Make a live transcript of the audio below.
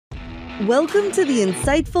Welcome to the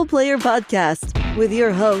Insightful Player Podcast with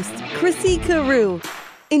your host, Chrissy Carew.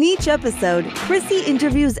 In each episode, Chrissy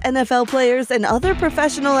interviews NFL players and other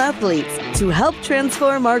professional athletes to help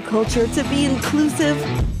transform our culture to be inclusive,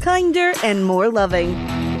 kinder, and more loving.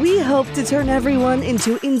 We hope to turn everyone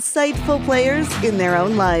into insightful players in their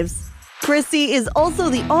own lives. Chrissy is also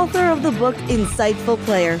the author of the book Insightful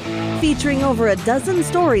Player, featuring over a dozen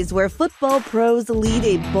stories where football pros lead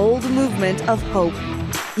a bold movement of hope.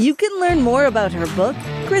 You can learn more about her book,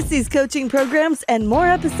 Chrissy's coaching programs, and more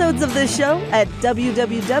episodes of this show at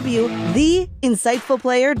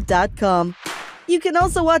www.theinsightfulplayer.com. You can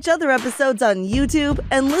also watch other episodes on YouTube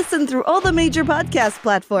and listen through all the major podcast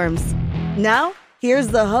platforms. Now, here's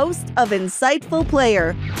the host of Insightful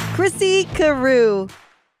Player, Chrissy Carew.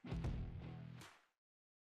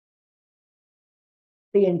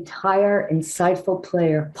 The entire Insightful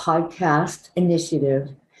Player podcast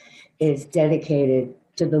initiative is dedicated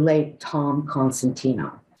to the late Tom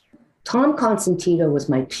Constantino. Tom Constantino was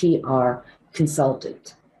my PR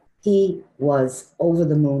consultant. He was over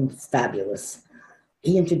the moon fabulous.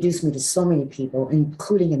 He introduced me to so many people,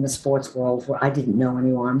 including in the sports world where I didn't know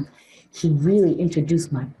anyone. He really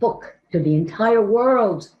introduced my book to the entire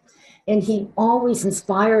world, and he always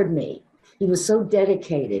inspired me. He was so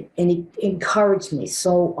dedicated, and he encouraged me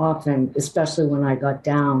so often, especially when I got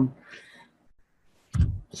down.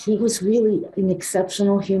 He was really an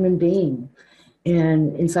exceptional human being,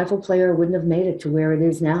 and Insightful Player wouldn't have made it to where it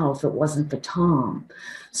is now if it wasn't for Tom.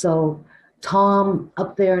 So Tom,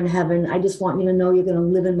 up there in heaven, I just want you to know you're going to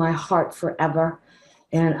live in my heart forever,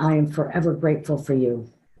 and I am forever grateful for you.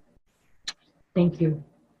 Thank you.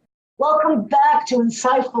 Welcome back to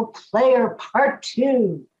Insightful Player Part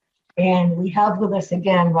 2. And we have with us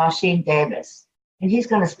again Rashied Davis, and he's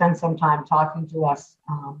going to spend some time talking to us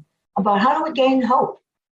about how do we gain hope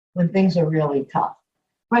when things are really tough.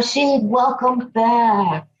 Rashied, welcome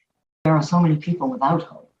back. There are so many people without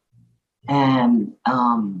hope, and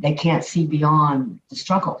they can't see beyond the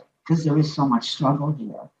struggle because there is so much struggle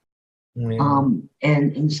here. Yeah.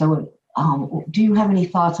 So do you have any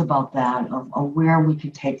thoughts about that, of where we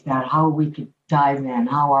could take that, how we could dive in,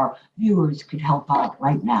 how our viewers could help out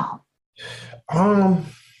right now?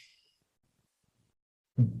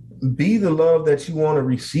 Be the love that you want to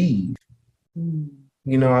receive.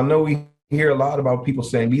 You know, I know we hear a lot about people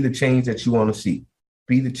saying, be the change that you want to see.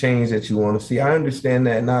 Be the change that you want to see. I understand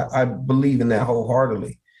that, and I believe in that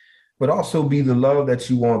wholeheartedly. But also be the love that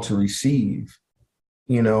you want to receive.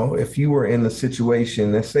 You know, if you were in the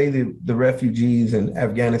situation, let's say the refugees in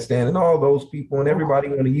Afghanistan and all those people, and everybody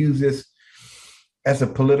want to use this as a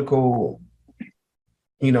political,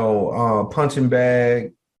 punching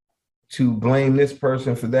bag to blame this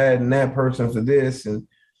person for that and that person for this.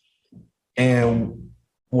 And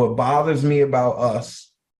what bothers me about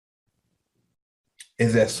us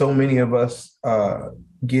is that so many of us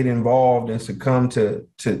get involved and succumb to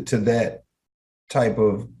that type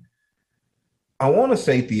of, I want to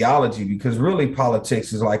say theology, because really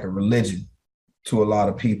politics is like a religion to a lot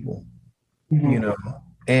of people,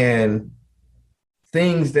 and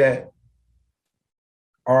things that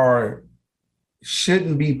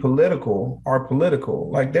shouldn't be political are political.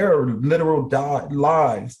 Like there are literal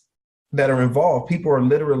lives that are involved. People are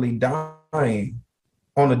literally dying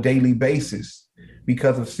on a daily basis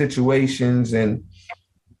because of situations and,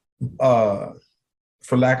 for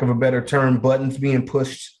lack of a better term, buttons being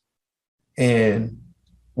pushed and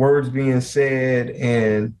words being said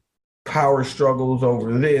and power struggles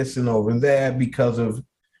over this and over that because of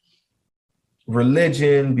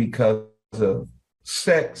religion, because of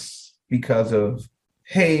sex, because of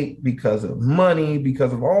hate, because of money,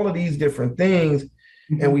 because of all of these different things.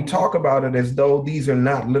 And we talk about it as though these are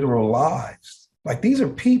not literal lives. Like these are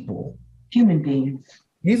people. Human beings.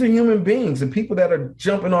 These are human beings. The people that are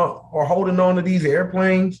jumping on or holding on to these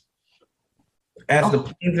airplanes as the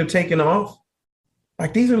planes are taking off.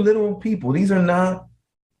 Like these are literal people. This is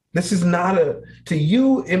not to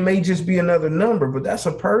you, it may just be another number, but that's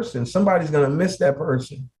a person. Somebody's going to miss that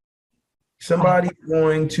person. Somebody's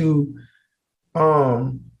going to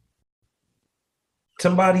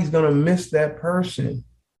miss that person.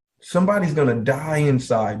 Somebody's going to die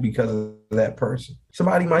inside because of that person.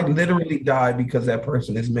 Somebody might literally die because that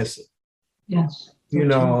person is missing. Yes.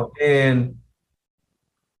 And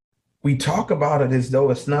we talk about it as though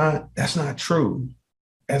that's not true,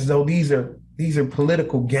 as though these are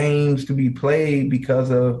political games to be played because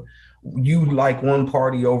of you like one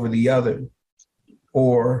party over the other,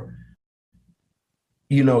 or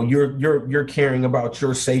you're caring about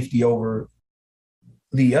your safety over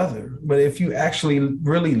the other. But if you actually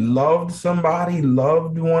really loved somebody,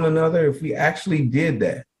 loved one another, if we actually did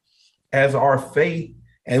that, as our faith,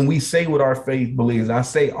 and we say what our faith believes. I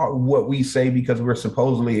say what we say because we're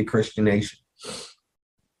supposedly a Christian nation.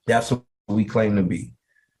 That's what we claim to be.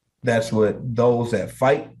 That's what those that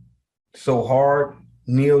fight so hard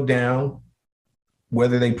kneel down,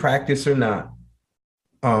 whether they practice or not.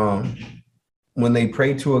 When they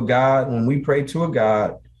pray to a God, when we pray to a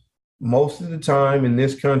God, most of the time in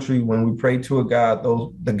this country, when we pray to a God,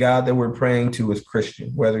 the God that we're praying to is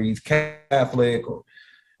Christian, whether he's Catholic or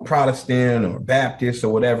Protestant or Baptist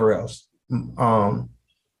or whatever else. And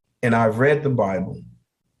I've read the Bible.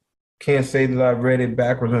 Can't say that I've read it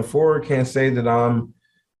backwards and forward. Can't say that I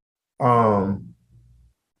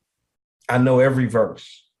know every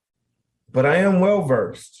verse, but I am well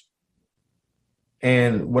versed.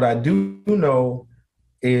 And what I do know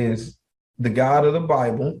is the God of the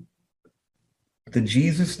Bible, the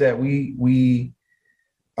Jesus that we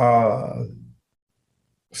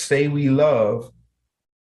say we love,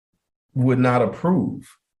 would not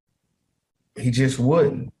approve. He just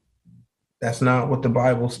wouldn't. That's not what the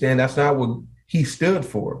Bible stands. That's not what he stood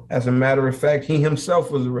for. As a matter of fact, he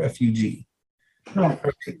himself was a refugee. Right.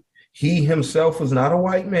 He himself was not a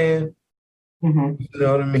white man. Mm-hmm. You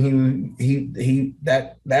know what I mean?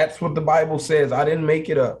 That's what the Bible says. I didn't make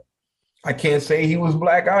it up. I can't say he was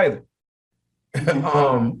black either.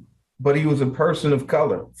 Mm-hmm. But he was a person of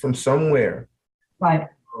color from somewhere. Right.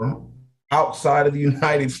 Outside of the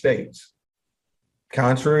United States.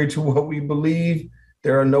 Contrary to what we believe,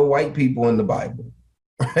 there are no white people in the Bible,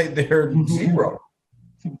 right? There are zero.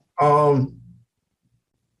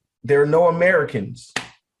 There are no Americans.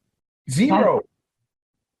 Zero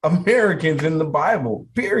Americans in the Bible,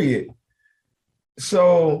 period.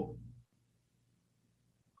 So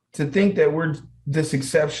to think that we're this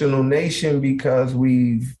exceptional nation because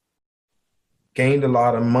we've gained a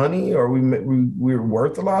lot of money, or we're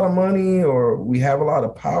worth a lot of money, or we have a lot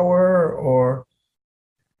of power, or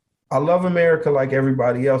I love America like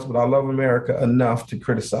everybody else, but I love America enough to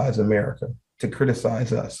criticize America, to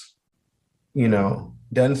criticize us. You know,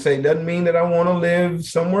 doesn't mean that I want to live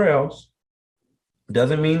somewhere else.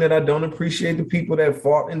 Doesn't mean that I don't appreciate the people that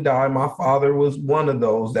fought and died. My father was one of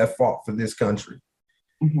those that fought for this country.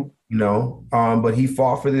 Mm-hmm. You know, but he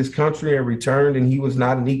fought for this country and returned, and he was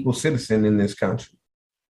not an equal citizen in this country.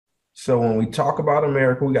 So when we talk about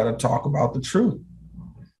America, we got to talk about the truth.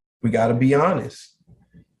 We got to be honest,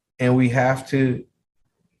 and we have to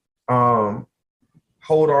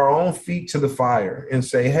hold our own feet to the fire and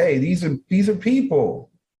say, hey, these are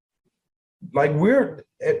people. Like when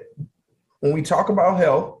we talk about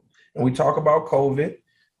health and we talk about COVID,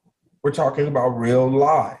 we're talking about real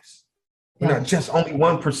lives. Not just only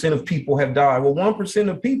 1% of people have died. Well, 1%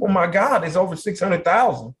 of people, my God, is over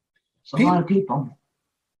 600,000. It's a lot of people.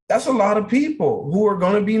 That's a lot of people who are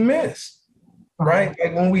going to be missed, right?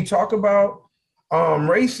 Like when we talk about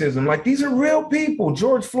racism, like these are real people.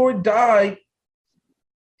 George Floyd died.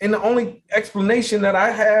 And the only explanation that I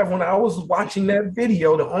have when I was watching that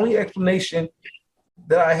video, the only explanation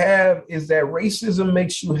that I have is that racism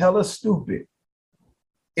makes you hella stupid.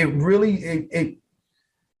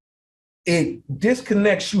 It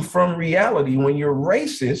disconnects you from reality. When you're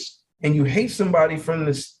racist and you hate somebody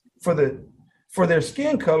for their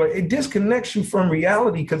skin color, it disconnects you from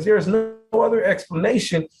reality, because there's no other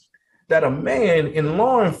explanation that a man in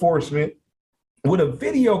law enforcement with a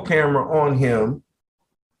video camera on him,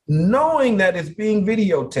 knowing that it's being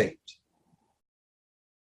videotaped,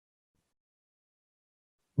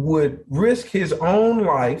 would risk his own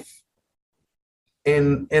life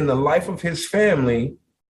and the life of his family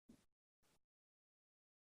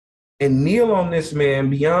and kneel on this man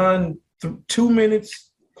beyond 2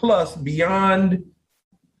 minutes plus, beyond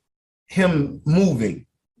him moving.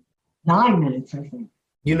 9 minutes, I think.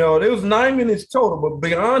 You know, there was 9 minutes total, but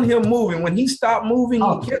beyond him moving, when he stopped moving,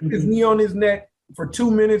 he kept his knee on his neck for 2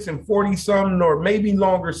 minutes and 40 something or maybe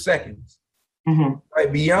longer seconds. Mm-hmm.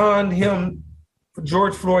 Right, beyond him, for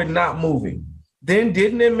George Floyd not moving. Then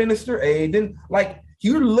didn't administer aid. Then, like,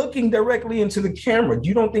 you're looking directly into the camera.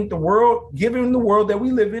 You don't think the world, given the world that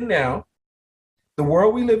we live in now, you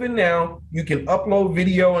can upload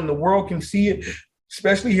video and the world can see it,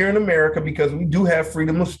 especially here in America, because we do have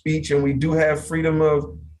freedom of speech and we do have freedom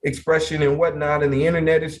of expression and whatnot, and the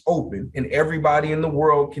internet is open and everybody in the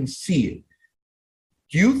world can see it.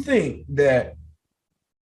 You think that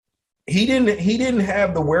he didn't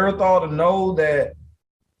have the wherewithal to know that,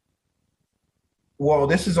 well,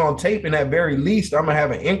 this is on tape, and at very least, I'm going to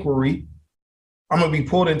have an inquiry. I'm going to be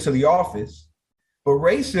pulled into the office. But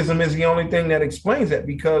racism is the only thing that explains that,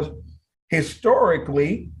 because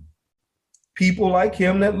historically, people like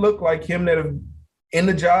him that look like him that have in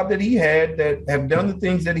the job that he had that have done the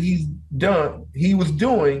things that he was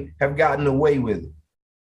doing, have gotten away with it.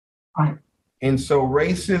 Right. And so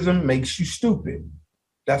racism makes you stupid.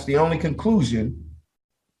 That's the only conclusion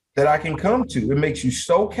that I can come to. It makes you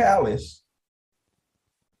so callous.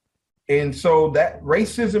 And so that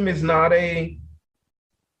racism is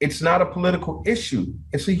it's not a political issue.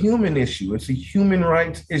 It's a human issue. It's a human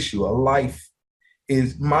rights issue.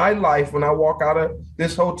 My life when I walk out of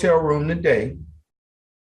this hotel room today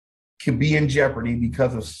could be in jeopardy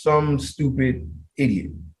because of some stupid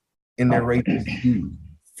idiot in their racist views.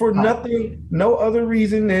 For nothing, no other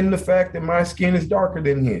reason than the fact that my skin is darker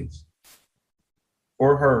than his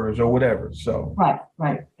or hers or whatever. So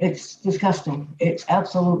right. It's disgusting. It's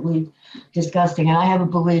absolutely disgusting. And I have a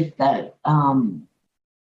belief that a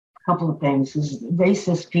couple of things is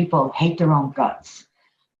racist people hate their own guts,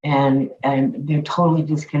 and they're totally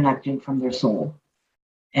disconnected from their soul.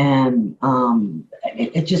 And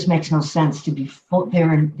it just makes no sense to be full.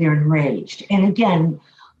 They're enraged. And again,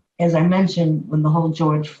 as I mentioned, when the whole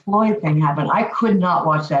George Floyd thing happened, I could not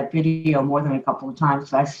watch that video more than a couple of times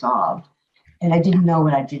because I sobbed. And I didn't know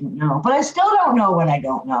what I didn't know. But I still don't know what I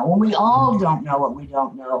don't know. When we all don't know what we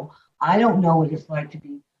don't know, I don't know what it's like to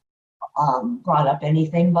be brought up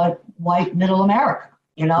anything but white middle America,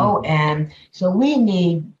 you know? And so we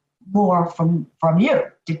need more from you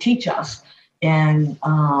to teach us. And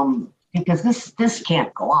because this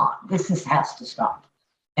can't go on. This has to stop.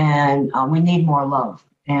 And we need more love.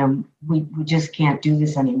 And we just can't do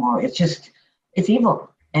this anymore. It's evil.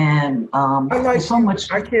 And so much.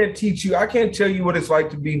 I can't teach you. I can't tell you what it's like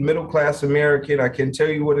to be middle-class American. I can tell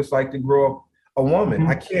you what it's like to grow up a woman.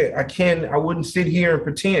 I wouldn't sit here and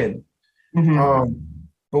pretend.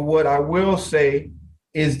 But what I will say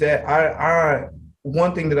is that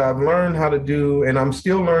one thing that I've learned how to do, and I'm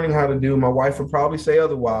still learning how to do, my wife would probably say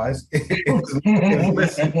otherwise, is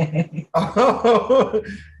listen.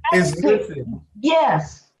 Listen.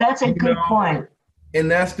 Yes, that's a good point. And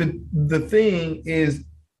that's the thing is,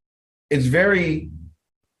 it's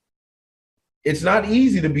not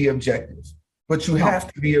easy to be objective, but you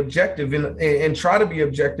have to be objective and try to be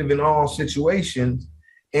objective in all situations.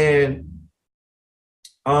 And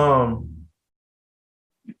I'm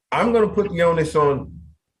going to put the onus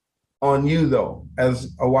on you though,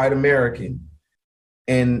 as a white American,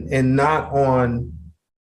 and not on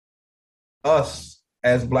us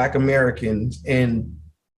as Black Americans and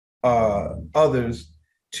others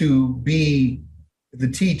to be the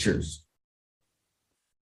teachers,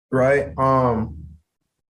 right?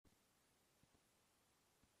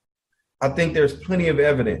 I think there's plenty of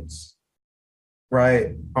evidence,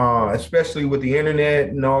 right? Especially with the internet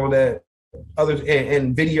and all of that, others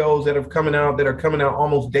and videos that are coming out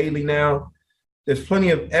almost daily now. There's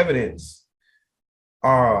plenty of evidence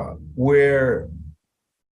where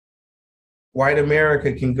white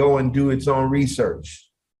America can go and do its own research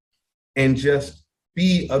and just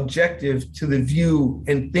be objective to the view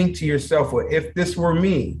and think to yourself, well, if this were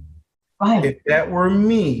me, if that were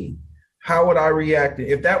me, how would I react?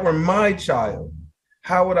 If that were my child,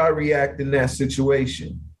 how would I react in that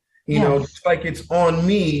situation? You know, it's like it's on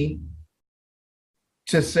me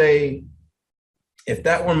to say, if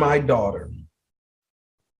that were my daughter,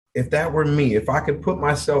 if that were me, if I could put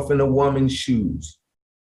myself in a woman's shoes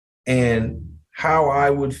and how I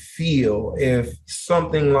would feel if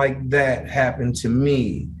something like that happened to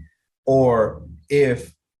me, or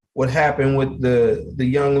if what happened with the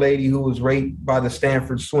young lady who was raped by the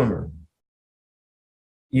Stanford swimmer,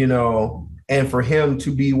 you know, and for him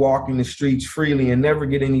to be walking the streets freely and never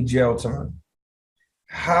get any jail time.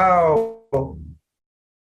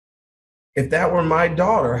 If that were my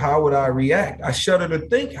daughter, how would I react? I shudder to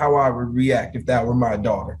think how I would react if that were my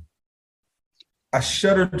daughter. I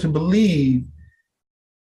shudder to believe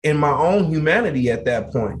in my own humanity at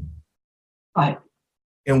that point. Right.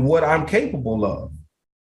 And what I'm capable of.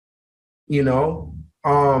 You know,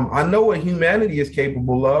 I know what humanity is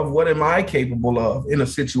capable of. What am I capable of in a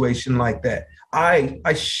situation like that?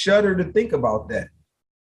 I shudder to think about that.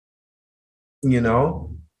 You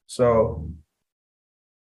know, so.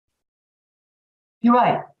 You're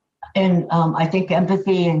right. And I think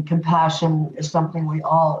empathy and compassion is something we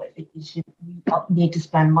need to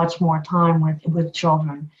spend much more time with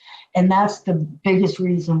children. And that's the biggest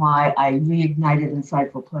reason why I reignited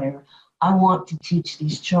Insightful Player. I want to teach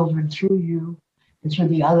these children through you and through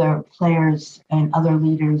the other players and other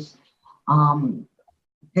leaders,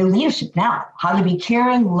 their leadership now, how to be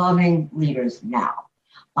caring, loving leaders now.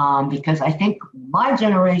 Because I think my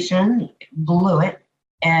generation blew it,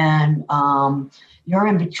 and you're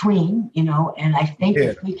in between, you know, and I think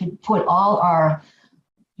if we could put all our,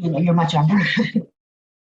 you know, you're much younger,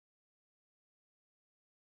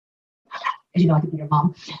 as you know, I could be your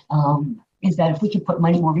mom, is that if we could put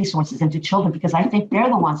more resources into children, because I think they're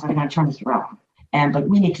the ones that are going to turn this around. But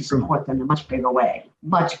we need to support them in a much bigger way.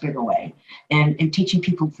 And teaching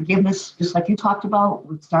people forgiveness, just like you talked about,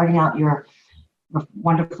 with starting out your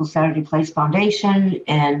wonderful Saturday Place Foundation,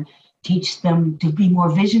 and teach them to be more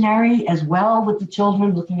visionary as well with the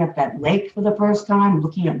children, looking at that lake for the first time,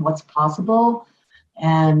 looking at what's possible,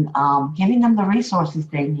 and giving them the resources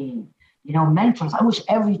they need. Mentors. I wish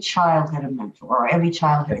every child had a mentor, or every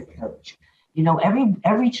child had a coach.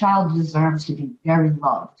 Every child deserves to be very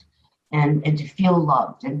loved and to feel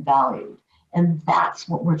loved and valued. And that's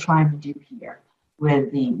what we're trying to do here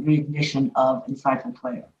with the reignition of Insightful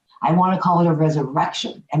Player. I want to call it a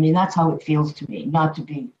resurrection. I mean, that's how it feels to me, not to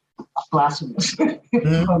be blasphemous. But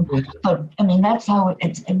I mean, that's how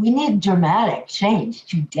it's, and we need dramatic change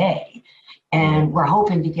today. And we're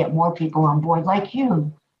hoping to get more people on board like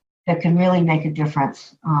you that can really make a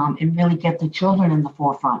difference, and really get the children in the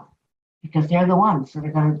forefront, because they're the ones that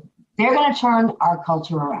are going to turn our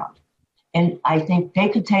culture around. And I think they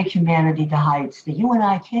could take humanity to heights that you and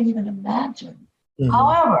I can't even imagine.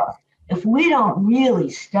 However, if we don't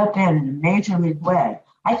really step in a major league way,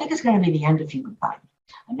 I think it's going to be the end of humankind.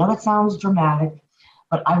 I know that sounds dramatic,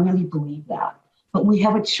 but I really believe that. But we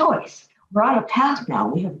have a choice. We're on a path now.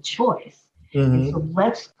 We have a choice. And so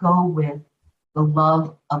let's go with the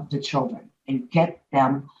love of the children and get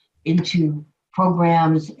them into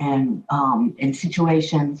programs and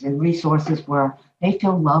situations and resources where they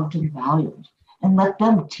feel loved and valued, and let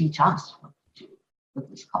them teach us what to do with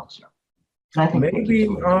this culture. I think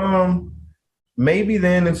maybe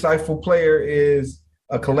then Insightful Player is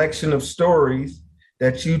a collection of stories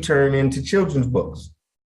that you turn into children's books.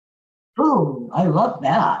 Ooh, I love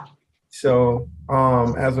that. So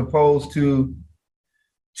as opposed to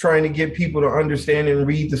trying to get people to understand and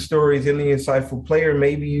read the stories in the Insightful Player,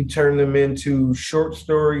 maybe you turn them into short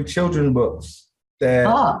story children books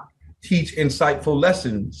that teach insightful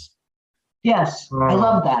lessons. Yes, I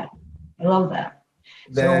love that.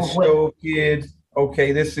 That show kids,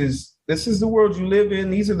 okay, this is the world you live in.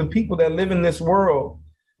 These are the people that live in this world.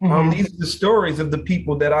 These are the stories of the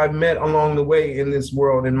people that I've met along the way in this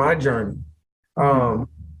world, in my journey. Learn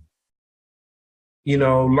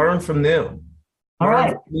from them.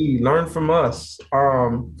 Learn from us.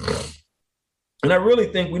 And I really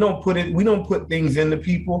think we don't put things into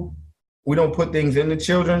people. We don't put things into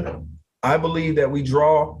children. I believe that we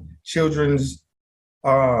draw children's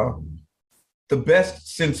the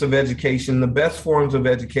best sense of education, the best forms of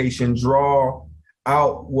education draw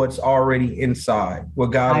out what's already inside,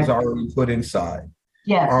 what God has already put inside.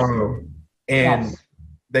 Yes. And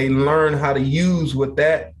they learn how to use what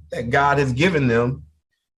that God has given them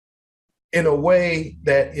in a way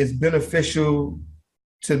that is beneficial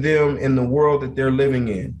to them in the world that they're living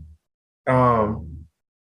in. One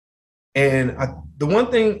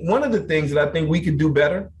of the things that I think we could do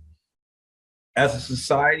better as a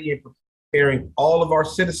society and preparing all of our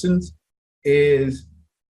citizens is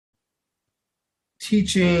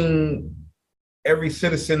teaching every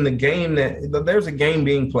citizen the game that there's a game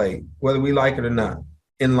being played, whether we like it or not,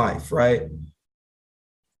 in life, right?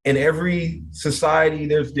 In every society,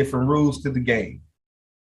 there's different rules to the game.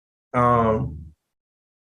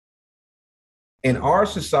 In our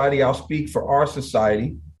society, I'll speak for our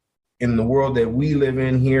society, in the world that we live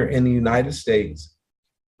in here in the United States,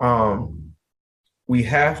 we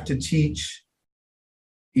have to teach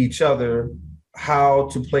each other how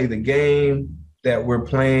to play the game that we're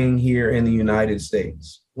playing here in the United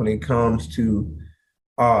States when it comes to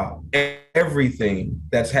everything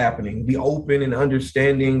that's happening. Be open and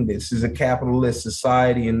understanding this is a capitalist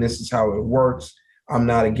society and this is how it works. I'm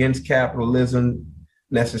not against capitalism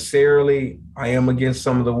necessarily. I am against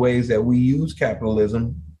some of the ways that we use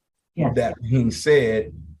capitalism. Yes. That being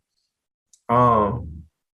said,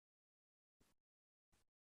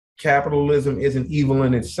 capitalism isn't evil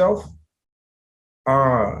in itself,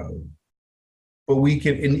 but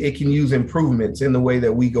it can use improvements in the way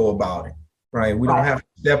that we go about it, right? We don't have to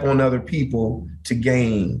step on other people to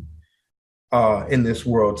gain in this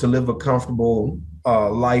world, to live a comfortable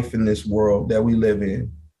life in this world that we live in.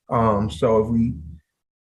 So if we,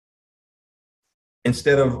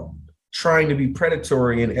 instead of trying to be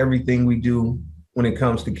predatory in everything we do when it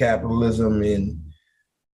comes to capitalism, and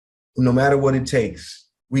no matter what it takes,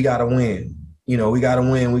 we got to win. We got to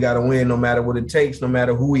win no matter what it takes, no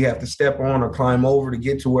matter who we have to step on or climb over to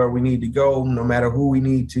get to where we need to go, no matter who we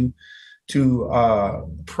need to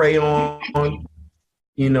prey on.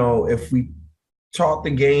 If we taught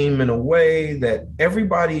the game in a way that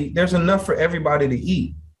there's enough for everybody to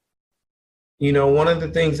eat. One of the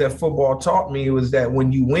things that football taught me was that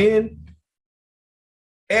when you win,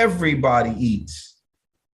 everybody eats.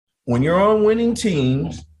 When you're on winning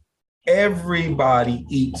teams, everybody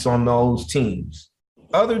eats on those teams.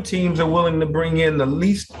 Other teams are willing to bring in the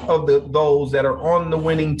least of those that are on the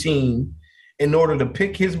winning team in order to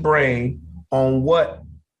pick his brain on what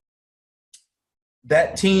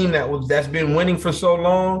that team that's been winning for so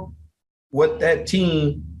long, what that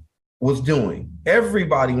team was doing.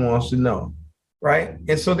 Everybody wants to know, right?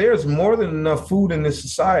 And so there's more than enough food in this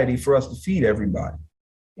society for us to feed everybody.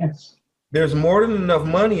 Yes. There's more than enough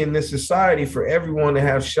money in this society for everyone to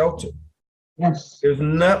have shelter. Yes. There's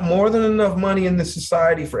not more than enough money in this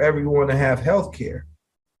society for everyone to have health care.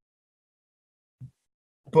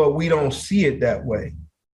 But we don't see it that way.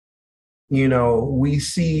 You know, we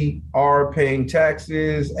see our paying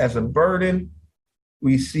taxes as a burden.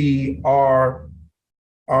 We see our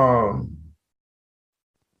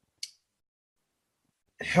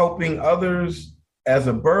helping others as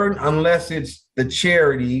a burden, unless it's the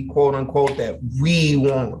charity, quote unquote, that we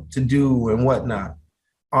want to do and whatnot.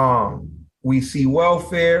 We see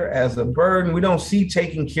welfare as a burden. We don't see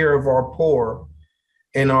taking care of our poor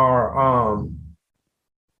and our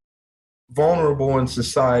vulnerable in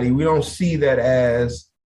society. We don't see that as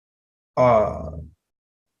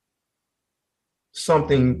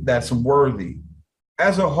something that's worthy.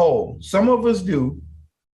 As a whole, some of us do,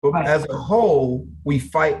 but right. As a whole, we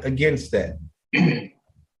fight against that,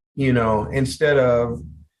 you know, instead of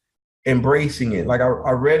embracing it. Like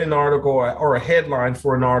I read an article or a headline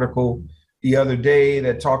for an article the other day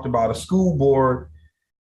that talked about a school board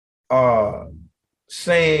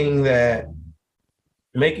saying that,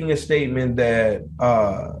 making a statement that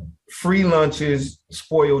free lunches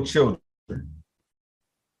spoil children.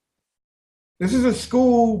 This is a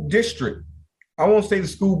school district. I won't say the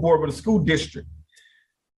school board, but a school district.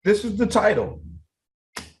 This is the title.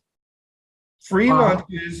 Free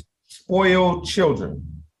lunches spoil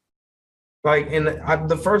children. Like, and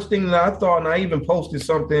the first thing that I thought, and I even posted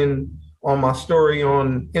something on my story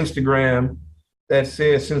on Instagram that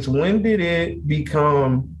says, since when did it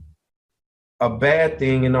become a bad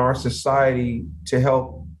thing in our society to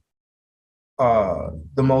help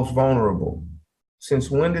the most vulnerable?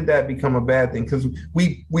 Since when did that become a bad thing? Because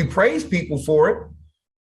we praise people for it.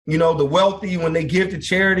 You know, the wealthy, when they give to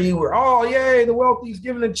charity, we're, oh, yay, the wealthy's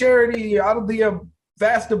giving to charity out of the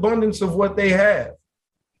vast abundance of what they have.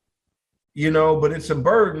 You know, but it's a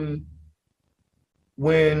burden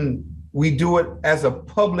when we do it as a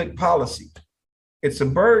public policy. It's a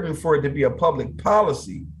burden for it to be a public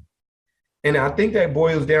policy. And I think that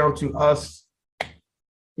boils down to us,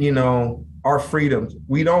 you know, our freedoms.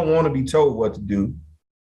 We don't want to be told what to do.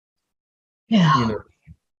 Yeah. You know,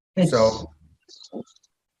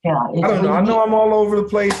 yeah. I don't know. I know I'm all over the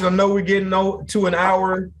place. I know we're getting to an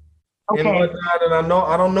hour and whatnot. And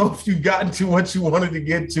I don't know if you've gotten to what you wanted to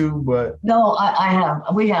get to, but. No, I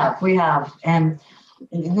have. We have. And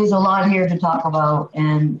there's a lot here to talk about.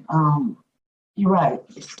 And you're right.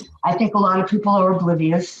 I think a lot of people are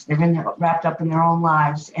oblivious. They're wrapped up in their own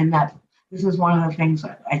lives. And that this is one of the things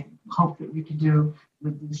I hope that we can do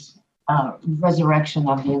with this resurrection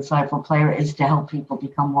of the insightful player, is to help people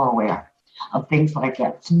become more aware of things like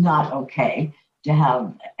that. It's not okay to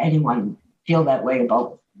have anyone feel that way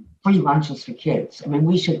about free lunches for kids. I mean,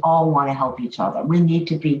 we should all want to help each other. We need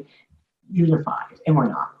to be unified, and we're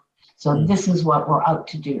not. So this is what we're out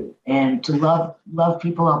to do, and to love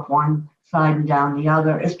people up one side and down the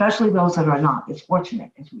other, especially those that are not as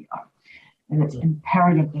fortunate as we are. And it's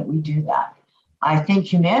imperative that we do that. I think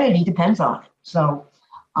humanity depends on it. So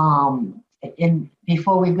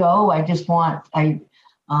before we go, I just want,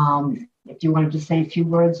 if you wanted to say a few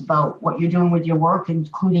words about what you're doing with your work,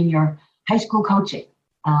 including your high school coaching.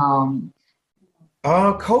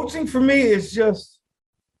 Coaching for me is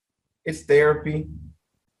it's therapy.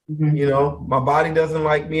 Mm-hmm. You know, my body doesn't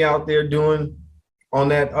like me out there doing on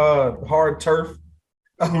that hard turf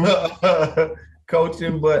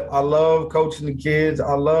coaching, but I love coaching the kids.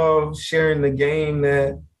 I love sharing the game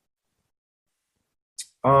that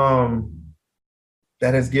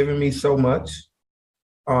has given me so much.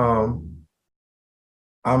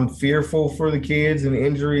 I'm fearful for the kids and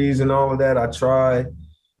injuries and all of that. I try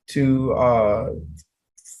to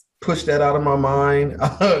push that out of my mind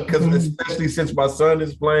because especially since my son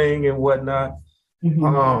is playing and whatnot.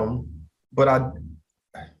 Mm-hmm. But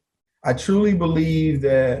I truly believe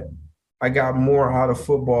that I got more out of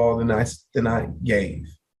football than I gave.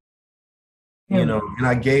 Mm-hmm. You know, and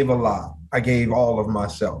I gave a lot. I gave all of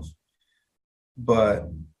myself. But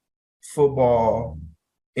football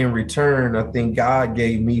in return, I think God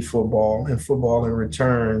gave me football, and football in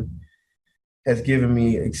return has given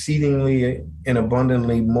me exceedingly and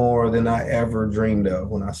abundantly more than I ever dreamed of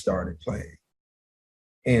when I started playing.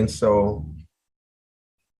 And so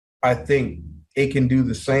I think it can do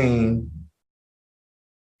the same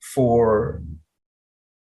for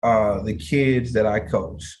the kids that I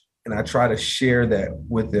coach. And I try to share that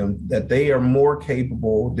with them, that they are more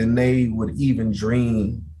capable than they would even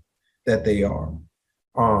dream that they are.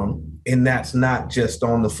 And that's not just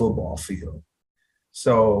on the football field.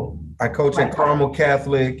 So I coach at Carmel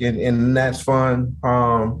Catholic, and that's fun.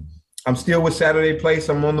 I'm still with Saturday Place.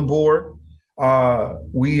 I'm on the board.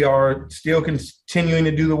 We are still continuing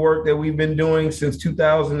to do the work that we've been doing since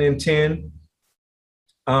 2010.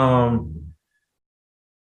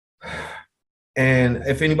 And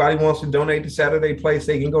if anybody wants to donate to Saturday Place,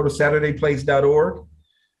 they can go to SaturdayPlace.org.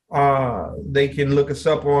 They can look us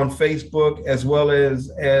up on Facebook as well as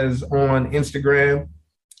on Instagram.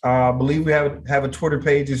 I believe we have a Twitter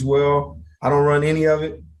page as well. I don't run any of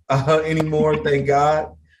it anymore, thank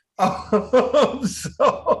God.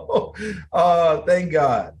 Thank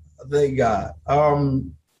God.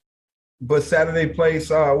 But Saturday Place,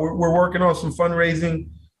 we're working on some fundraising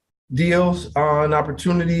deals and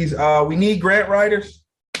opportunities. We need grant writers.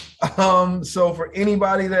 So for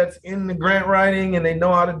anybody that's in the grant writing and they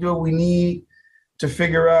know how to do it, we need to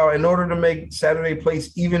figure out, in order to make Saturday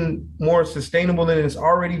Place even more sustainable than it's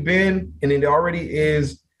already been, and it already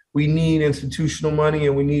is, we need institutional money,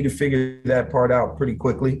 and we need to figure that part out pretty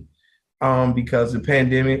quickly, because the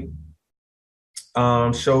pandemic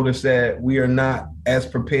showed us that we are not as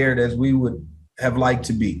prepared as we would have liked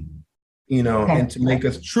to be, and to make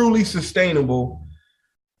us truly sustainable,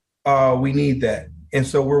 we need that. And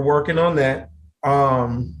so we're working on that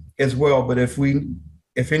as well. But if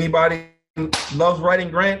anybody loves writing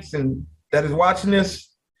grants and that is watching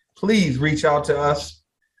this, please reach out to us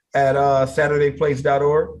at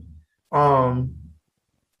SaturdayPlace.org.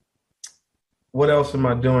 What else am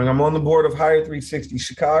I doing? I'm on the board of Hire 360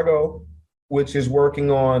 Chicago, which is working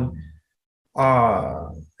on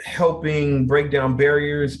helping break down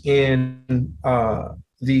barriers in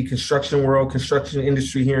the construction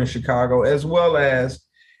industry here in Chicago, as well as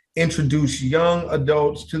introduce young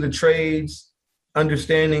adults to the trades,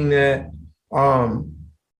 understanding that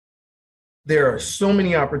there are so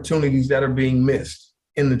many opportunities that are being missed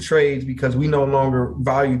in the trades because we no longer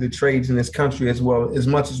value the trades in this country as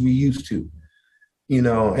much as we used to,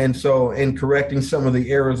 and so in correcting some of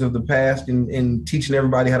the errors of the past and teaching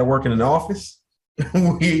everybody how to work in an office,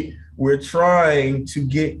 we're trying to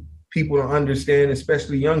get people to understand,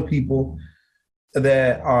 especially young people,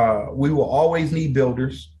 that we will always need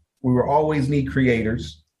builders, we will always need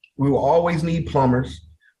creators, we will always need plumbers,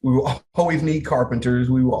 we will always need carpenters,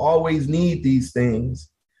 we will always need these things.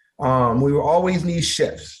 We will always need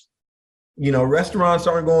chefs. Restaurants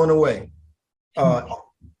aren't going away,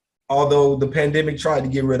 although the pandemic tried to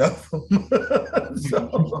get rid of them.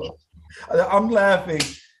 So I'm laughing,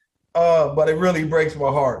 but it really breaks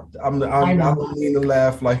my heart. I don't mean to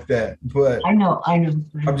laugh like that, but I know.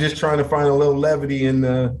 I'm just trying to find a little levity in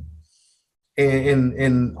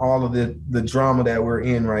all of the drama that we're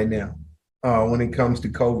in right now when it comes to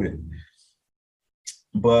COVID.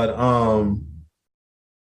 But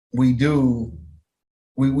we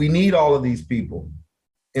need all of these people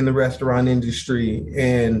in the restaurant industry,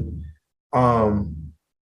 and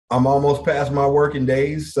I'm almost past my working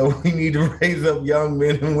days, so we need to raise up young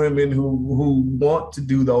men and women who want to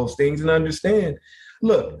do those things and understand.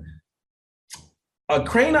 Look, a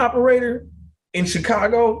crane operator in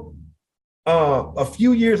Chicago, a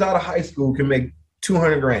few years out of high school, can make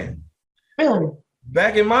 $200,000. Really?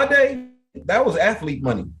 Back in my day, that was athlete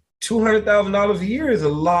money. $200,000 a year is a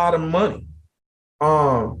lot of money.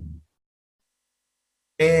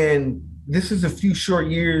 And this is a few short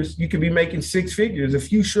years. You could be making six figures, a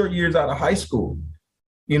few short years out of high school,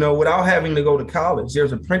 without having to go to college.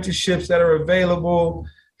 There's apprenticeships that are available.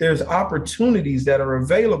 There's opportunities that are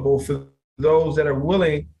available for those that are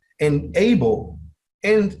willing and able.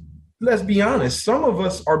 And let's be honest, some of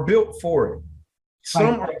us are built for it.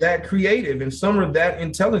 Some are that creative, and some are that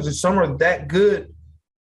intelligent. Some are that good,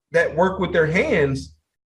 that work with their hands.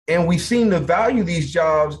 And we seem to value these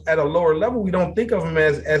jobs at a lower level. We don't think of them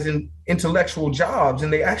as in intellectual jobs,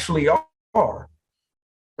 and they actually are.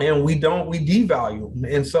 And we devalue them.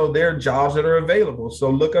 And so there are jobs that are available.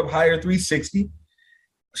 So look up Hire 360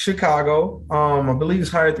 Chicago. I believe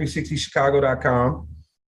it's hire360chicago.com.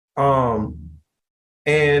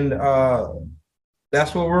 And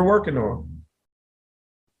that's what we're working on.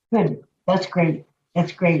 Good. That's great.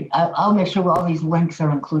 That's great. I'll make sure all these links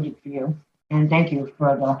are included for you. And thank you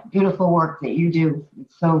for the beautiful work that you do.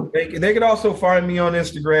 So they could also find me on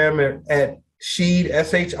Instagram at Sheed,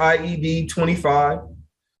 SHIED 25.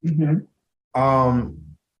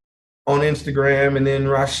 On Instagram, and then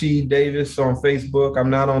Rashied Davis on Facebook. I'm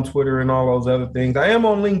not on Twitter and all those other things. I am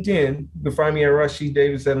on LinkedIn. You can find me at Rashied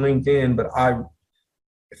Davis at LinkedIn, but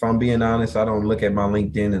if I'm being honest, I don't look at my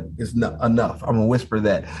LinkedIn. It's not enough. I'm gonna whisper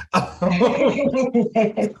that.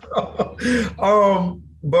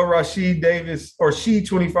 But Rashied Davis or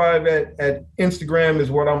She25 at Instagram is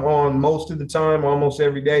what I'm on most of the time, almost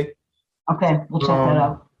every day. Okay, we'll check that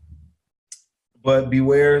out. But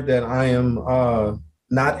beware that I am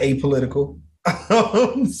not apolitical.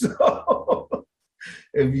 So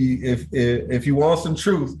if you want some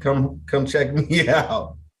truth, come check me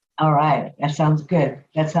out. All right, that sounds good.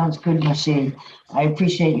 That sounds good, Rashied. I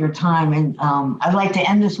appreciate your time, and I'd like to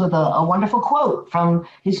end this with a wonderful quote from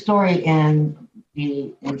his story in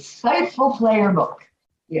the Insightful Player book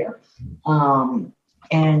here. And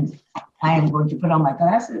I am going to put on my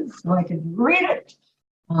glasses so I can read it.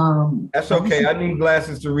 That's okay. I need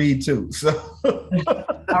glasses to read too. So.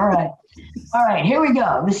 All right. Here we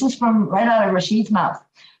go. This is from right out of Rashied's mouth.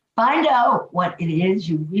 Find out what it is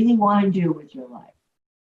you really want to do with your life.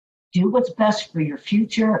 Do what's best for your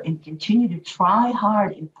future and continue to try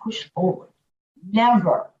hard and push forward.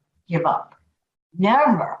 Never give up.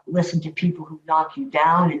 Never listen to people who knock you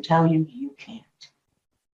down and tell you you can't.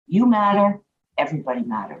 You matter. Everybody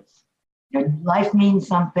matters. Your life means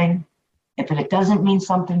something. If it doesn't mean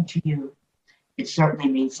something to you, it certainly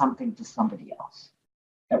means something to somebody else.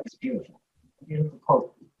 That was beautiful. A beautiful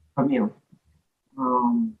quote from you.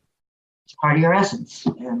 It's part of your essence,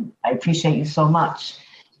 and I appreciate you so much.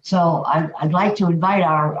 So I'd like to invite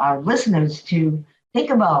our listeners to think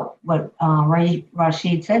about what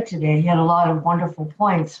Rashied said today. He had a lot of wonderful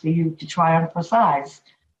points for you to try and emphasize.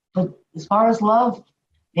 But as far as love,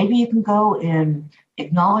 maybe you can go and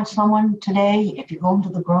acknowledge someone today. If you go into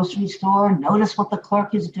the grocery store, notice what the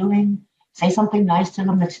clerk is doing. Say something nice to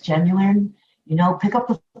them that's genuine. Pick up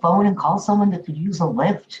the phone and call someone that could use a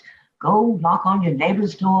lift. Go knock on your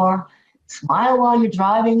neighbor's door. Smile while you're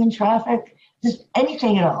driving in traffic. Just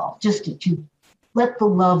anything at all. Just to let the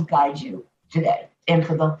love guide you today and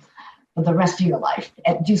for the rest of your life.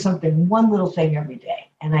 And do something, one little thing every day.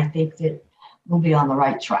 And I think that we'll be on the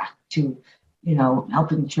right track to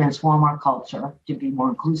helping transform our culture to be more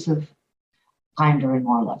inclusive, kinder, and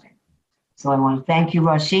more loving. So I want to thank you,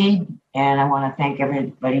 Rashied, and I want to thank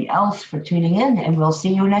everybody else for tuning in, and we'll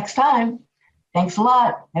see you next time. Thanks a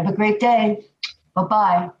lot. Have a great day.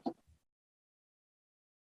 Bye-bye.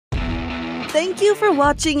 Thank you for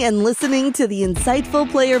watching and listening to the Insightful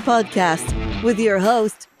Player Podcast with your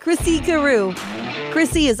host, Chrissy Carew.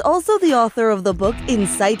 Chrissy is also the author of the book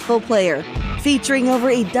Insightful Player, featuring over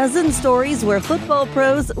a dozen stories where football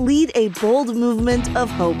pros lead a bold movement of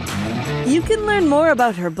hope. You can learn more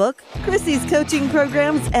about her book, Chrissy's coaching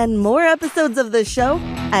programs, and more episodes of the show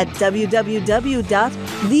at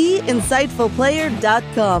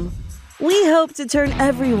www.theinsightfulplayer.com. We hope to turn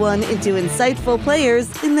everyone into insightful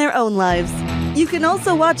players in their own lives. You can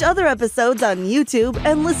also watch other episodes on YouTube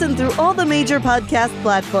and listen through all the major podcast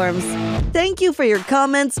platforms. Thank you for your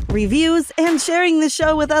comments, reviews, and sharing the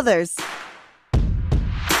show with others.